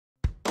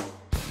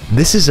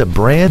This is a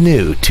brand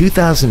new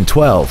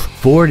 2012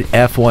 Ford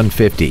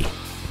F-150.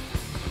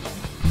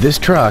 This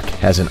truck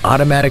has an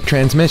automatic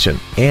transmission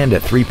and a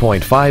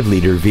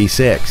 3.5-liter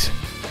V6.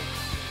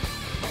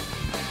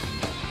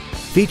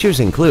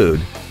 Features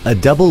include a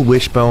double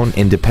wishbone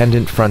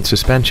independent front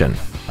suspension,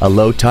 a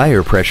low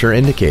tire pressure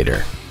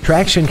indicator,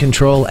 traction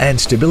control and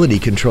stability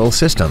control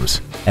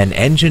systems, an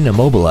engine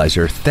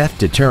immobilizer theft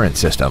deterrent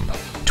system,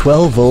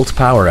 12-volt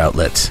power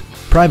outlets,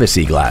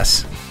 privacy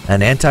glass,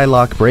 an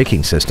anti-lock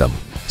braking system,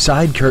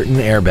 side curtain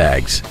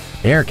airbags,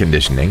 air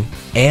conditioning,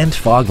 and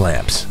fog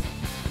lamps.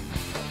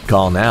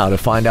 Call now to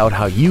find out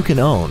how you can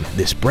own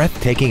this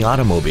breathtaking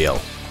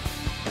automobile.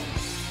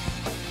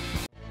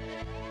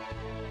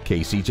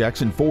 KC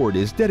Jackson Ford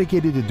is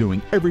dedicated to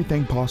doing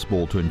everything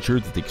possible to ensure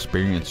that the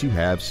experience you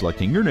have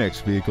selecting your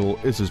next vehicle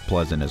is as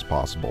pleasant as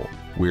possible.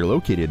 We're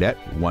located at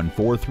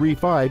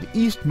 1435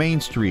 East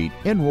Main Street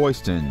in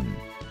Royston.